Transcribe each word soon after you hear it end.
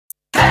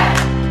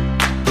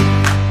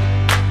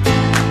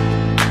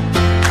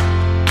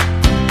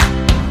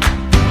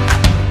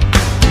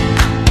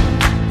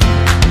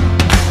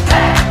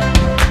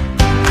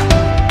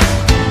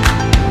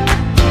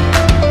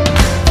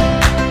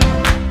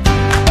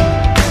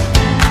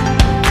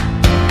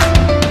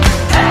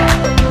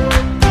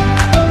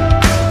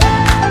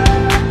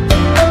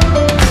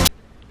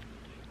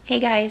Hey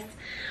guys,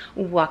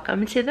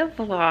 welcome to the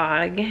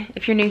vlog.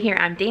 If you're new here,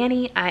 I'm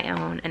Danny. I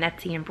own an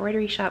Etsy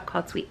embroidery shop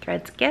called Sweet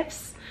Threads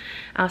Gifts.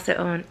 I also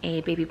own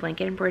a baby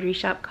blanket embroidery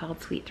shop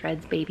called Sweet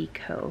Threads Baby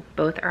Co.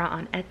 Both are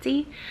on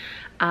Etsy.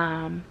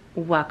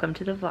 Welcome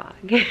to the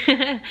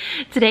vlog.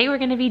 Today we're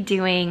going to be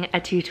doing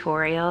a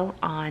tutorial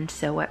on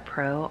Sew What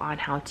Pro on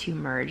how to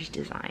merge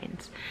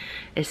designs.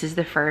 This is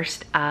the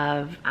first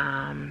of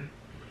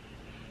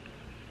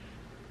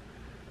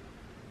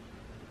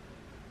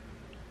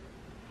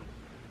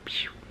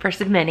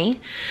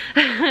many.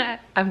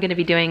 I'm going to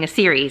be doing a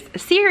series.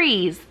 That's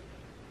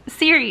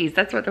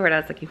what the word I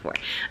was looking for.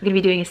 I'm going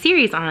to be doing a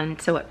series on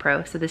Sew What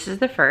Pro. So this is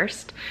the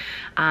first.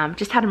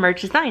 Just how to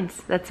merge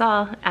designs. That's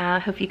all. I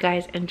hope you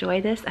guys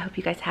enjoy this. I hope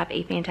you guys have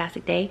a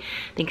fantastic day.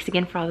 Thanks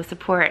again for all the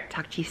support.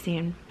 Talk to you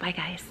soon. Bye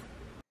guys.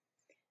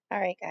 All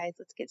right guys,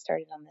 let's get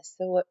started on this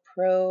Sew What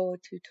Pro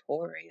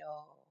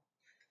tutorial.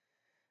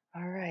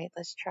 All right,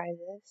 let's try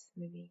this.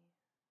 Maybe,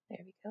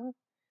 there we go.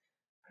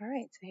 All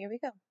right, so here we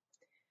go.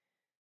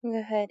 Go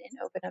ahead and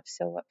open up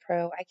Sew What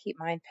Pro. I keep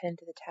mine pinned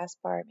to the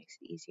taskbar. It makes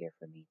it easier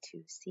for me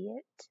to see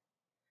it,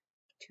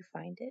 to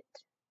find it.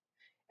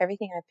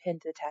 Everything I pin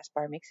to the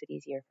taskbar makes it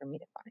easier for me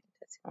to find.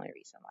 That's the only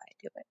reason why I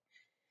do it.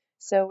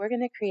 So we're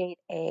going to create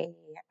a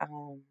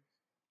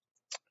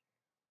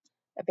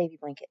baby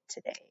blanket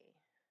today.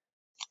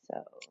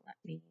 So let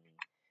me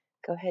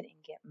go ahead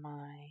and get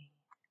my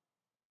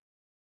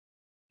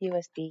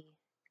USB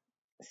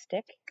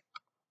stick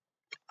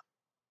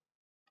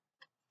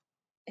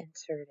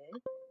inserted.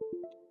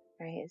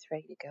 All right, it's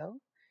ready to go.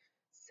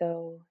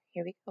 So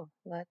here we go.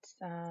 Let's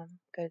go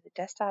to the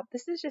desktop.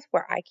 This is just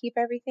where I keep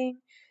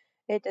everything.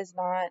 It does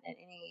not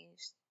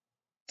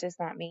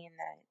mean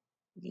that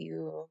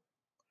you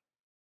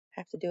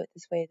have to do it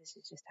this way. This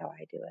is just how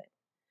I do it.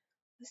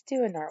 Let's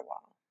do a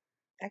narwhal.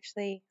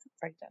 Actually,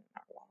 I've already done a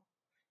narwhal.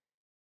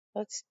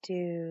 Let's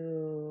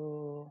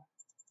do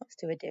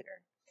a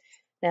digger.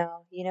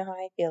 Now, you know how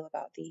I feel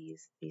about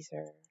these.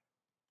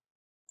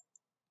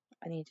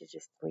 I need to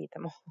just delete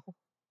them all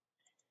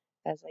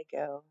as I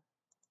go.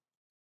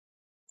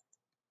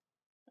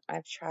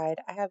 I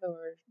have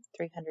over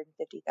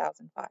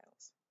 350,000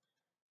 files,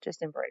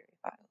 just embroidery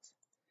files.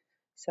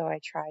 So I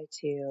try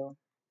to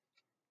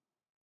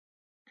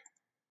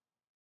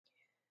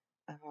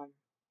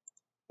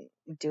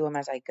do them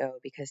as I go,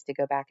 because to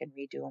go back and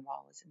redo them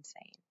all is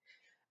insane.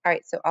 All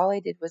right, so all I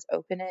did was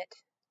open it,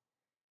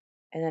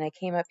 and then I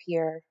came up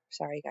here.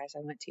 Sorry guys, I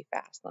went too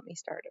fast. Let me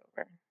start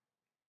over.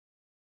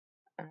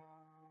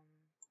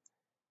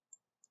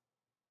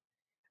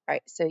 All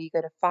right, so you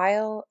go to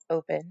File,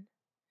 Open,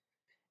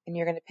 and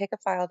you're going to pick a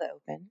file to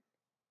open.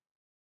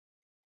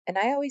 And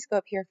I always go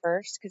up here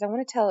first because I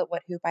want to tell it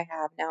what hoop I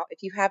have. Now,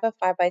 if you have a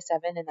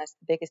 5x7 and that's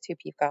the biggest hoop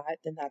you've got,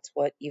 then that's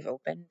what you've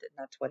opened and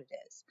that's what it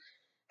is.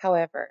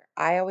 However,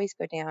 I always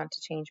go down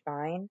to change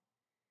mine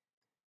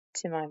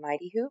to my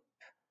mighty hoop,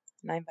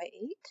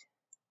 9x8.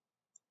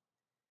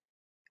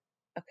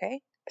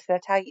 Okay, so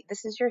that's how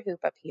this is your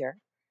hoop up here.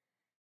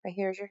 Right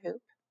here is your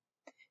hoop.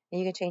 And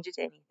you can change it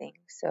to anything.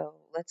 So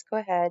let's go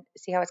ahead,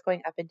 see how it's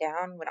going up and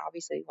down when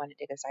obviously we want it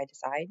to go side to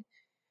side.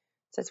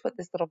 So that's what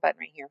this little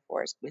button right here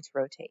for is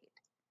rotate.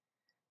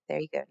 There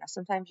you go. Now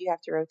sometimes you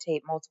have to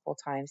rotate multiple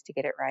times to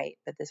get it right,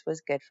 but this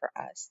was good for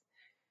us.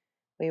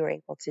 We were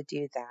able to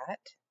do that.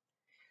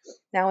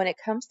 Now when it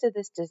comes to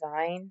this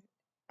design,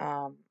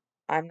 I'm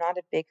not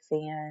a big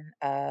fan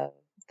of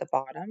the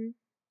bottom,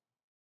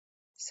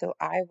 so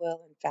I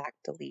will in fact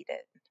delete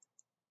it.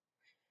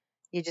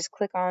 You just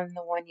click on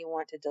the one you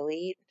want to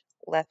delete,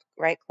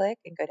 right click,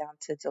 and go down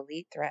to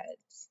delete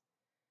threads.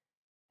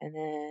 And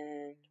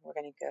then we're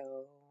going to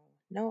go,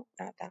 nope,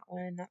 not that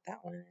one, not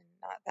that one,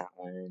 not that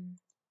one,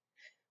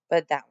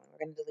 but that one.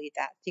 We're going to delete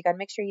that. So you got to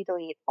make sure you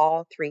delete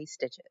all 3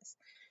 stitches.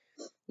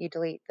 You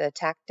delete the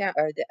tack down,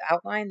 or the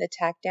outline, the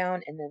tack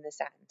down, and then the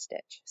satin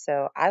stitch.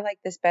 So I like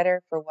this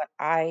better for what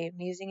I'm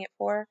using it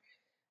for.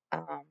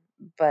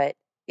 But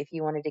if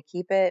you wanted to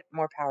keep it,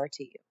 more power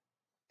to you.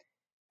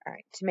 All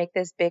right, to make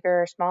this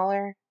bigger or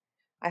smaller,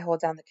 I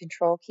hold down the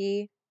control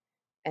key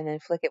and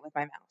then flick it with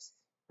my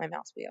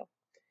mouse wheel.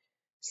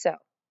 So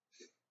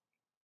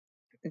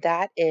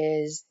that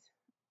is,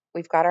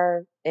 we've got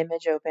our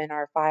image open,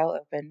 our file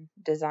open,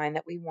 design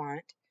that we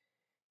want.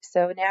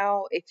 So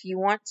now if you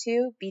want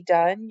to be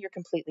done, you're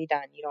completely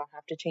done. You don't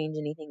have to change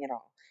anything at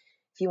all.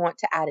 If you want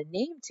to add a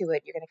name to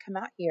it, you're going to come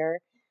out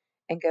here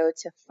and go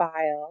to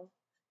File.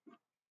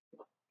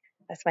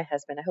 That's my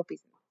husband. I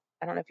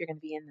don't know if you're going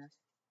to be in this.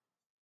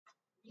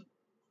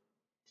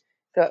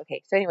 So,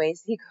 okay. So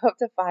anyways, you go up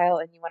to File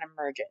and you want to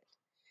merge it.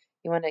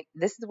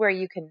 This is where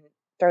you can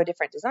throw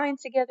different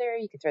designs together.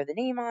 You can throw the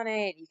name on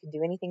it. You can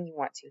do anything you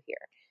want to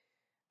here.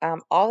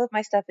 All of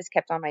my stuff is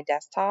kept on my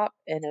desktop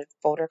in a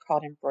folder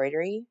called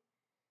Embroidery.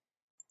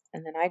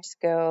 And then I just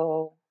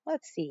go,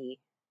 let's see,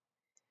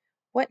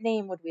 what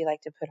name would we like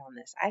to put on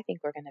this? I think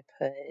we're going to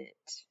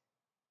put,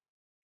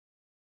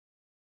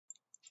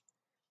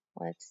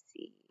 let's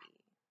see.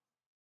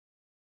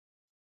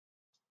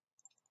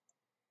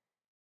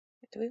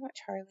 Do we want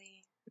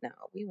Charlie? No,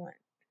 we want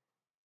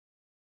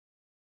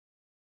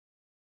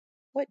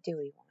What do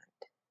we want?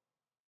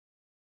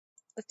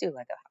 Let's do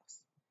Lego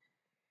house.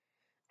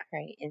 All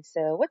right, and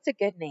so what's a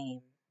good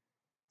name?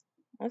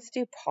 Let's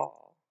do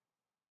Paul.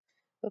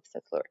 Oops,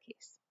 that's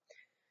lowercase.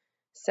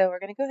 So we're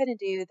going to go ahead and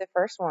do the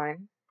first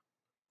one.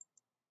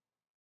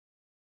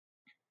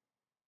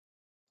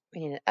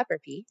 We need an upper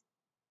P.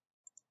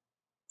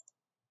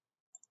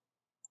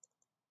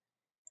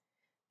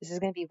 This is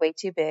going to be way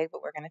too big,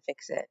 but we're going to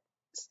fix it.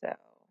 So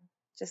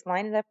just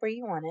line it up where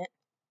you want it.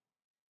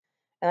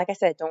 And like I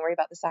said, don't worry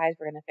about the size.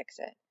 We're going to fix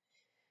it.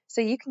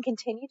 So you can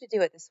continue to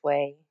do it this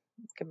way.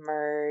 You can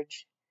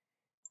merge,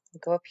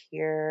 go up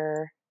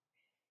here.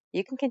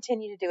 You can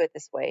continue to do it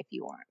this way if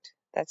you want.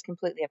 That's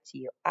completely up to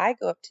you. I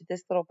go up to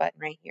this little button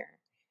right here.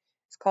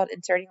 It's called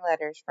inserting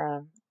letters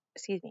from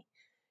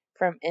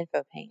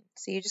info pane.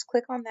 So you just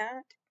click on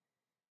that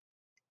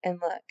and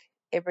look,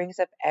 it brings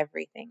up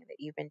everything that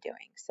you've been doing.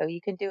 So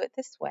you can do it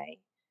this way.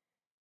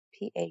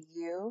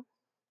 P-A-U.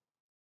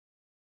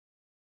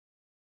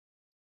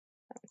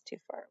 That was too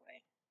far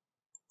away.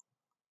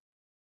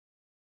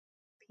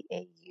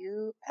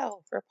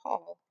 P-A-U-L for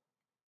Paul.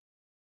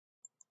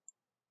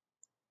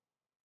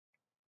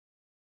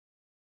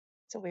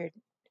 It's a weird,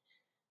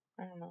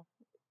 I don't know.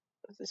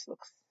 This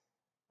looks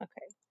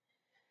okay.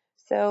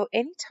 So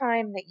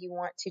anytime that you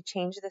want to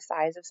change the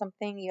size of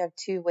something, you have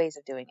two ways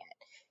of doing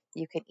it.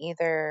 You can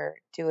either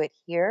do it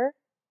here,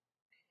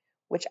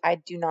 which I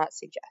do not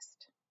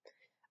suggest.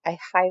 I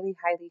highly,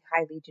 highly,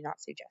 highly do not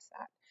suggest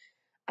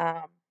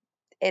that.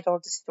 It'll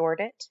distort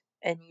it,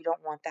 and you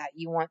don't want that.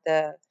 You want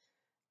the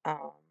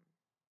um,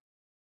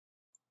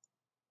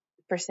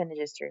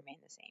 percentages to remain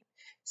the same.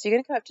 So you're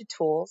going to come up to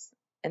Tools,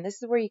 and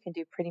this is where you can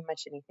do pretty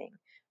much anything.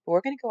 But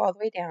we're going to go all the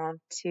way down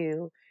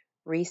to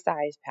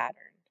Resize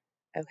Pattern,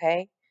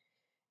 okay?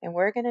 And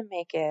we're going to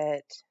make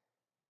it,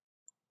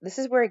 this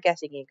is where a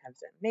guessing game comes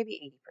in,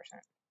 maybe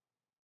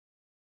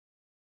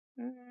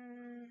 80%.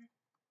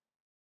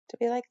 To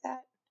be like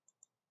that.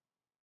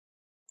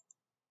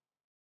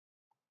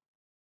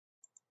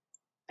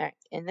 All right,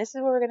 and this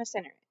is where we're going to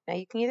center it. Now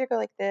you can either go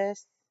like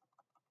this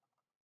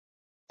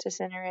to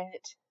center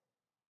it,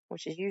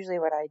 which is usually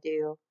what I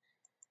do.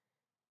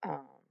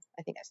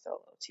 I think that's still a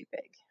little too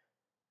big,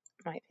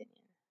 in my opinion.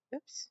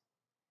 Oops.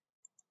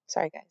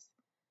 Sorry, guys.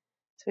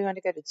 So we want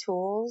to go to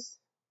Tools,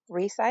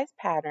 Resize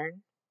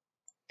Pattern.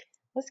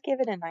 Let's give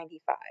it a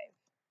 95.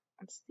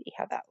 Let's see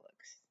how that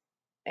looks.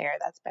 There,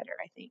 that's better,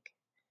 I think.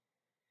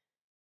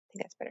 I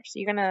think that's better. So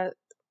you're going to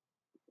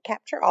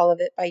capture all of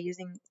it by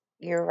using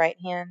your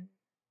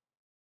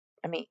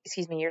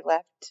your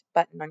left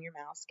button on your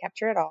mouse.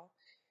 Capture it all.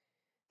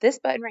 This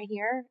button right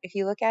here, if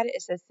you look at it,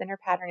 it says Center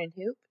Pattern and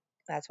Hoop.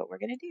 That's what we're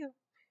going to do.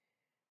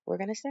 We're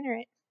going to center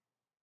it.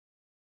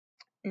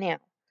 Now,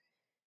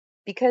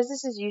 because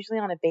this is usually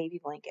on a baby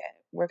blanket,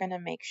 we're going to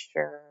make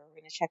sure, we're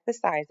going to check the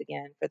size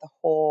again for the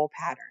whole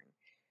pattern.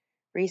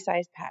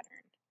 Resize pattern.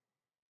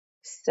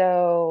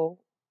 So,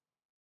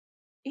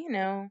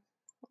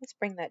 let's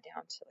bring that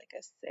down to like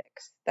a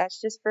 6. That's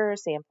just for a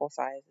sample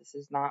size. This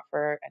is not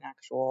for an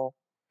actual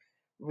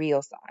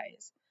real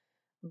size.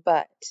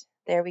 But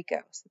there we go.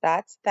 So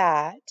that's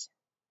that.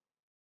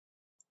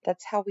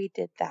 That's how we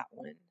did that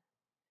one.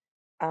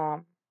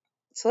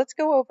 So let's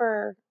go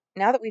over,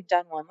 now that we've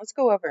done one, let's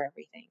go over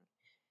everything.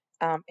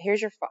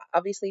 Here's your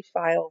obviously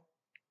file.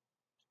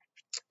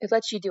 It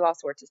lets you do all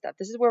sorts of stuff.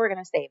 This is where we're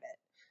going to save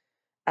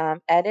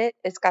it. Edit,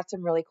 it's got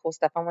some really cool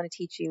stuff. I want to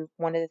teach you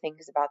one of the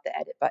things about the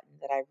edit button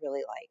that I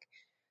really like.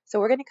 So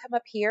we're going to come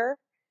up here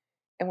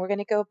and we're going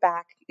to go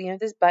back.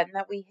 This button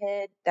that we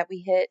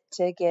hit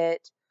to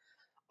get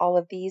all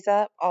of these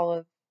up, all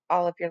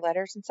of your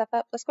letters and stuff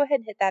up. Let's go ahead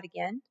and hit that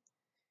again.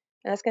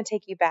 And that's going to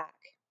take you back.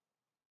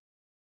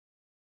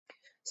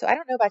 So I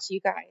don't know about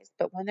you guys,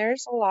 but when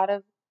there's a lot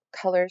of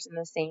colors in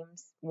the same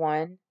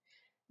one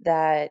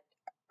that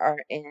are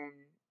in,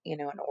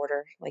 an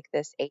order like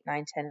this, 8,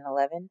 9, 10, and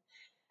 11,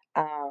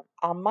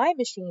 on my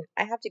machine,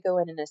 I have to go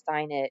in and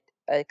assign it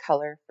a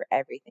color for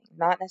everything.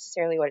 Not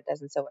necessarily what it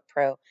does in Sew It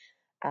Pro,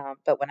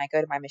 but when I go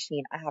to my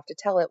machine, I have to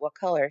tell it what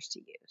colors to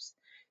use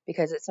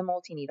because it's a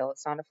multi-needle.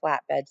 It's not a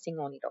flatbed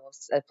single needle.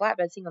 A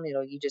flatbed single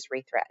needle, you just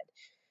rethread.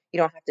 You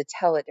don't have to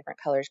tell it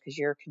different colors because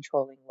you're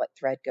controlling what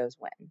thread goes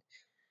when.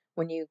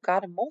 When you've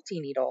got a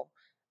multi-needle,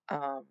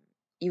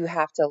 you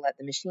have to let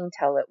the machine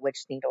tell it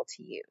which needle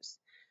to use.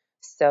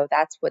 So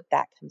that's what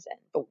that comes in.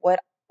 But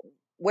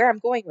where I'm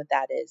going with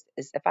that is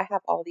if I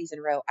have all these in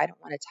a row, I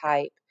don't want to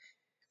type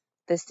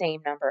the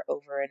same number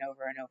over and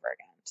over and over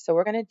again. So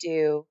we're going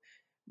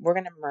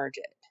to merge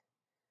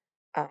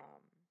it.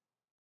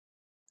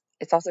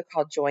 It's also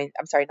called join.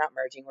 I'm sorry, not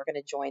merging. We're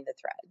going to join the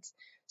threads.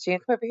 So you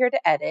can come over here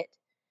to edit,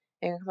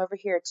 and you can come over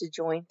here to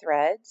join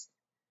threads.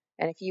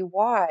 And if you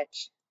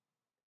watch,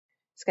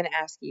 it's going to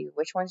ask you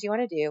which ones you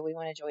want to do. We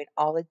want to join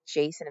all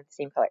adjacent of the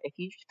same color. If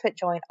you put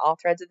join all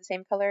threads of the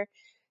same color,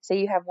 say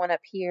you have one up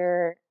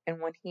here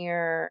and one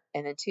here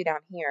and then 2 down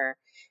here,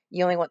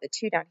 you only want the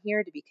 2 down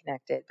here to be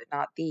connected, but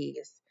not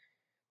these.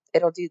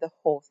 It'll do the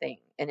whole thing,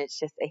 and it's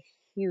just a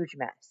huge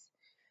mess.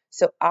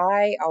 So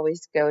I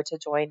always go to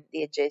join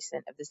the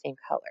adjacent of the same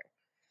color.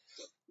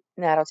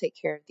 and that'll take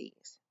care of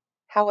these.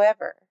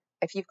 However,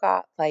 if you've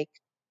got like,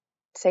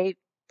 say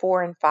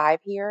 4 and 5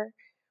 here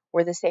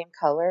were the same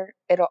color,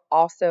 it'll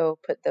also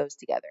put those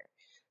together.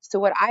 So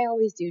what I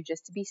always do,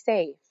 just to be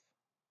safe,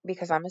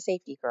 because I'm a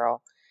safety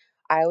girl,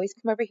 I always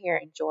come over here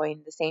and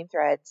join the same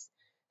threads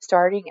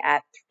starting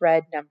at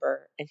thread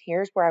number, and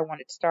here's where I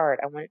want it to start.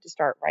 I want it to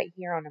start right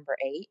here on number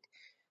 8.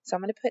 So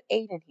I'm going to put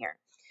 8 in here.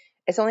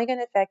 It's only going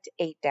to affect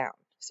 8 down.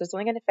 So it's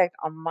only going to affect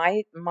on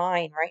mine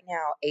right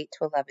now 8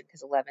 to 11,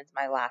 because 11 is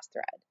my last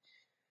thread.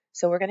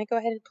 So we're going to go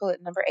ahead and pull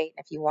it number 8,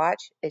 and if you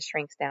watch, it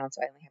shrinks down,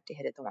 so I only have to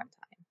hit it the one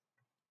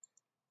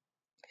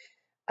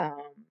time.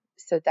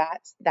 So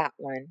that's that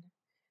one.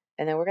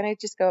 And then we're going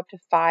to just go up to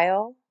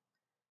File,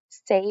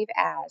 Save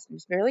As.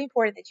 It's really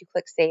important that you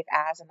click Save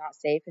As and not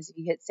Save, because if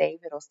you hit Save,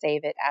 it'll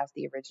save it as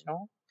the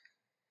original.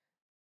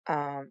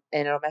 And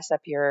it'll mess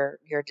up your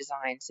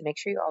design. So make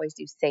sure you always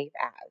do Save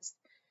As.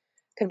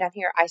 Come down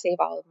here. I save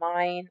all of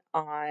mine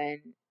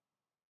on,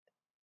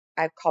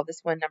 I've called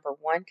this one number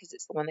 1 because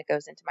it's the one that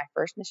goes into my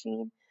first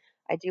machine.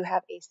 I do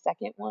have a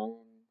second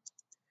one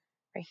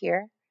right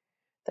here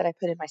that I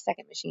put in my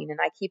second machine, and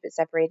I keep it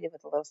separated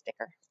with a little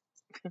sticker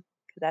because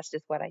that's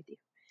just what I do.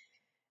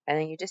 And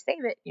then you just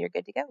save it, and you're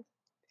good to go.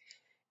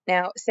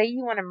 Now, say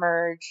you want to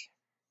merge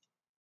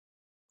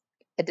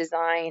a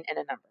design and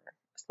a number.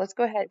 So let's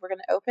go ahead. We're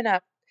going to open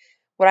up.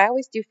 What I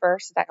always do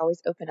first is I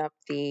always open up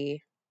the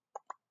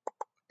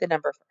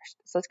number first.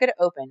 So let's go to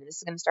open. This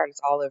is going to start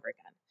us all over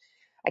again.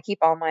 I keep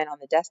all mine on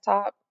the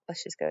desktop.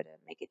 Let's just go to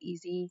make it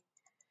easy.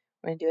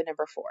 We're going to do a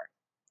number 4.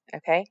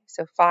 Okay,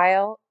 so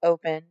File,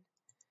 Open,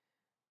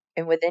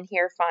 and within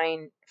here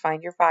find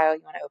your file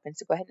you want to open.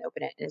 So go ahead and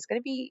open it. And it's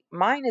going to be,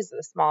 mine is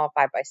a small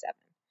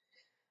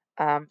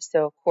 5x7.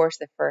 So of course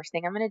the first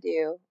thing I'm going to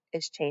do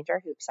is change our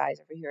hoop size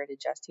over here to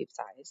Adjust Hoop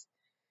Size.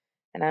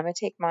 And I'm going to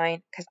take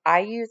mine, because I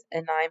use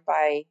a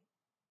 9x8.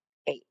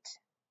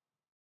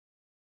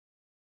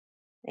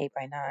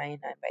 8x9, 9x8.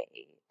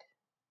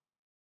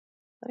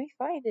 Let me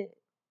find it.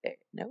 There.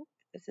 Nope,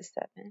 it's a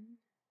 7. Here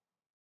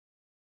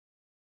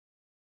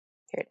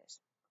it is.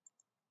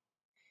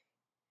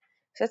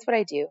 So that's what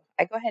I do.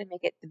 I go ahead and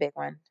make it the big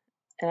one.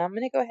 And I'm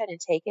going to go ahead and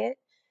take it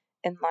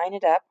and line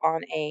it up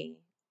on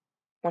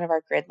one of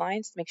our grid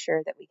lines to make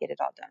sure that we get it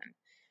all done.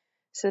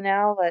 So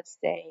now let's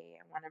say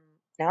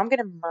now I'm going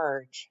to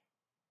merge.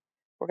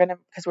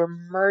 Because we're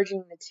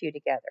merging the two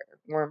together.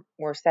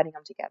 We're setting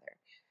them together.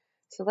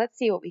 So let's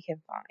see what we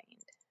can find.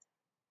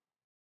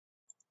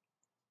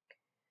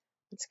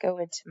 Let's go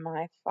into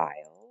my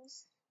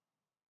files.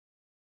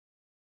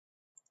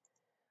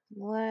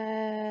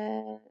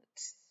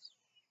 Let's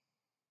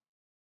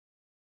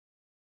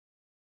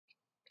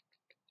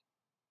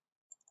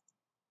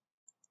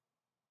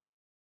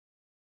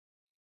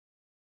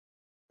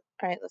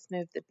All right, let's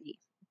move the B,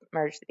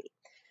 merge the B.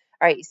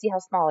 All right, you see how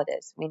small it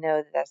is. We know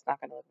that that's not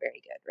going to look very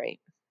good,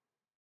 right?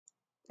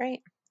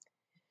 Right.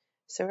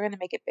 So we're going to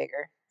make it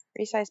bigger.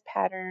 Resize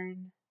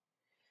pattern.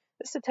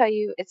 This will tell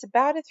you it's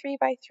about a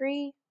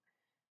 3x3.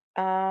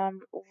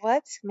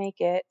 Let's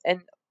make it,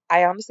 and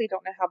I honestly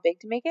don't know how big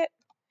to make it.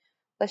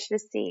 Let's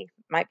just see. It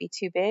might be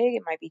too big.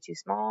 It might be too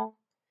small.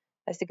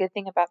 That's the good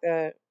thing about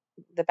the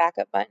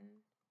backup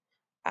button.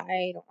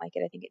 I don't like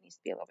it. I think it needs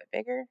to be a little bit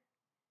bigger.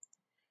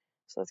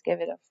 So let's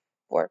give it a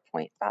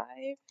 4.5.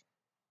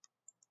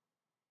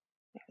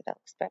 Maybe that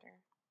looks better.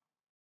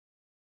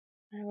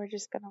 And we're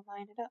just going to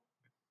line it up.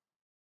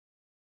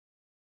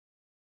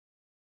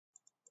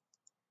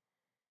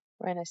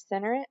 We're going to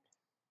center it.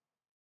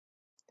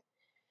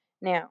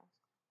 Now,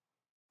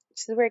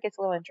 this is where it gets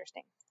a little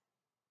interesting.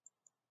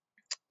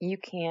 You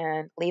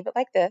can leave it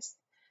like this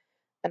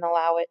and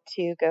allow it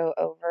to go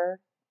over,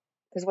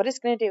 because what it's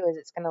going to do is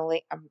it's going to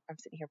lay, I'm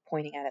sitting here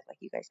pointing at it like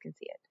you guys can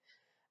see it.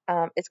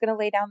 It's going to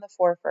lay down the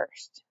 4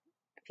 first.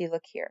 If you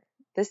look here,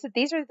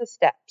 these are the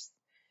steps.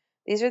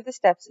 These are the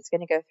steps it's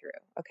going to go through,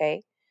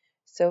 okay?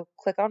 So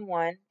click on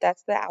 1,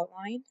 that's the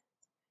outline,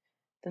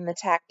 then the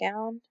tack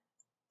down,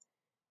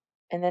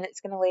 and then it's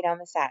going to lay down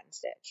the satin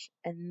stitch,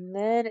 and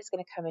then it's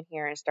going to come in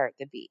here and start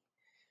the B.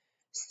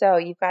 So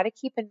you've got to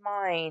keep in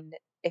mind,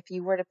 if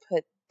you were to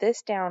put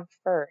this down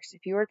first,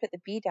 if you were to put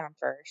the B down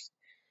first,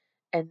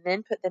 and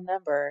then put the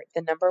number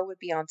would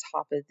be on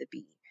top of the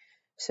B.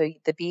 So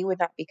the B would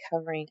not be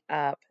covering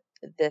up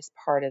this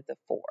part of the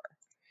 4.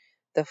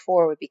 The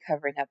 4 would be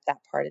covering up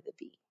that part of the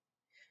B.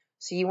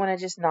 So you want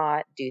to just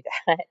not do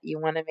that. You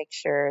want to make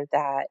sure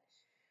that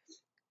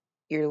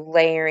you're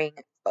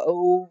layering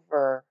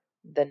over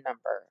the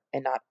number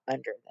and not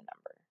under the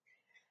number.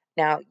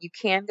 Now you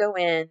can go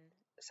in,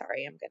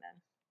 sorry, I'm going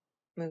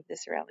to move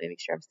this around. Let me make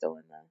sure I'm still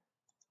in the,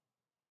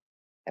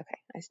 okay,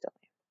 I still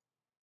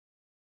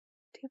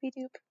am. Doopy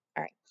doop.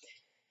 All right.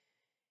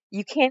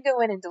 You can go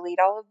in and delete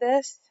all of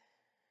this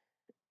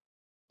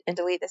and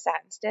delete the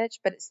satin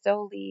stitch, but it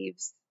still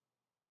leaves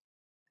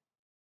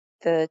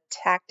the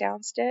tack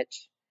down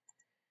stitch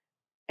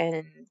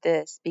and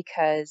this,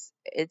 because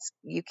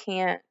you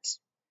can't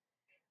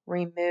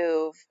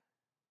remove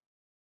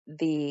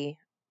you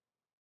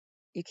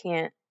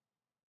can't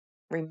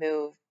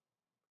remove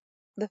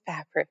the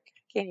fabric.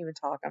 Can't even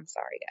talk. I'm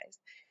sorry, guys.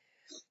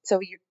 So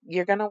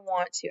you're going to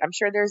want to, I'm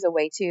sure there's a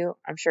way to,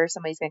 I'm sure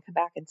somebody's going to come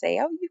back and say,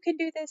 oh, you can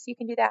do this, you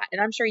can do that.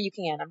 And I'm sure you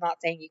can. I'm not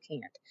saying you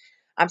can't.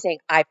 I'm saying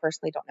I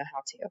personally don't know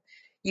how to.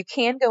 You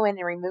can go in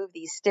and remove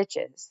these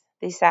stitches,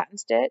 these satin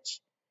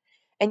stitch,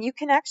 and you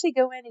can actually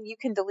go in and you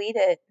can delete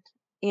it.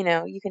 You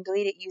know, you can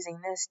delete it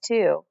using this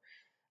too.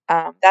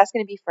 That's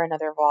going to be for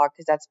another vlog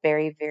because that's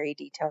very, very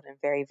detailed and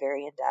very,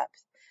 very in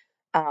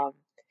depth.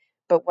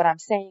 But what I'm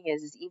saying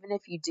is even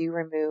if you do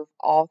remove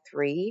all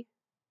three,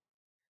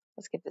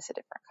 let's give this a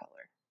different color.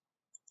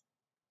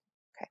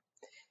 Okay.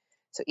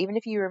 So even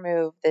if you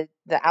remove the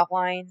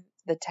outline,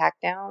 the tack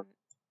down,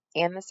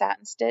 and the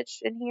satin stitch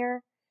in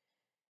here,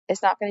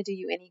 it's not going to do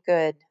you any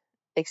good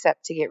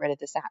except to get rid of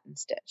the satin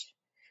stitch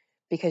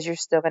because you're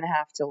still going to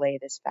have to lay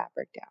this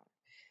fabric down.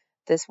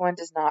 This one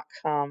does not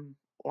come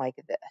like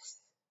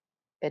this.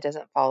 It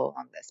doesn't follow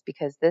along this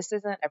because this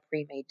isn't a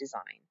pre-made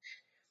design.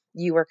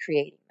 You are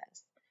creating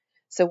this.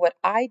 So what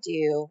I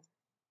do,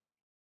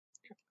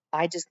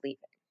 I just leave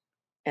it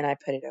and I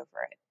put it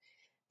over it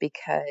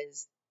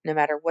because no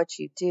matter what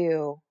you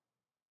do,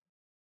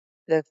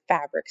 the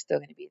fabric's still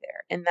going to be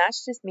there. And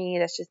that's just me.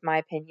 That's just my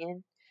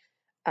opinion.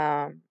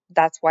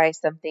 That's why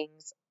some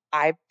things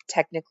I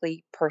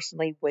technically,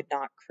 personally would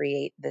not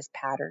create this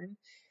pattern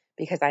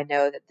because I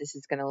know that this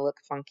is going to look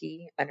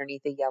funky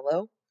underneath the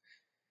yellow.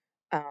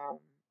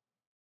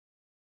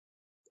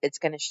 It's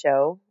going to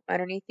show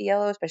underneath the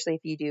yellow, especially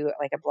if you do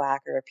like a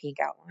black or a pink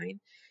outline.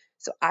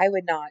 So I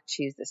would not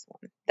choose this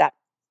one.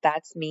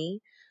 That's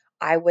me.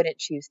 I wouldn't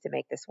choose to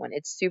make this one.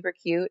 It's super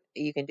cute.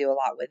 You can do a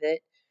lot with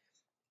it.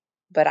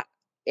 But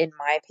in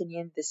my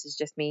opinion, this is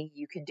just me.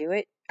 You can do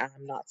it.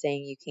 I'm not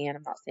saying you can.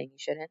 I'm not saying you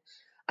shouldn't.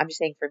 I'm just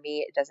saying for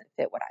me, it doesn't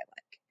fit what I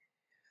like.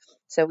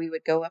 So we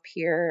would go up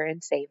here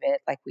and save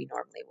it like we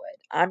normally would.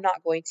 I'm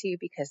not going to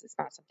because it's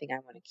not something I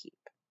want to keep.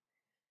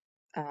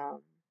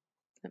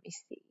 Let me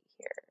see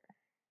here.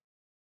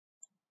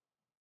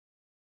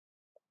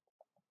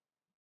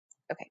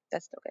 Okay,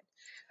 that's still good.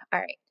 All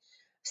right.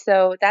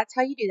 So that's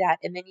how you do that.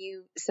 And then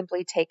you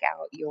simply take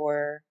out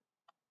your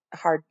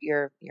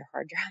your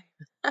hard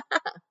drive.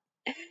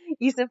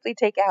 You simply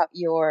take out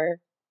your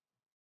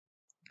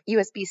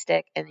USB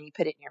stick and then you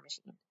put it in your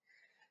machine.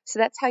 So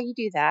that's how you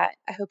do that.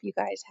 I hope you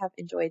guys have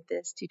enjoyed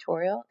this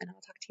tutorial and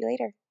I'll talk to you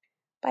later.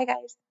 Bye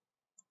guys.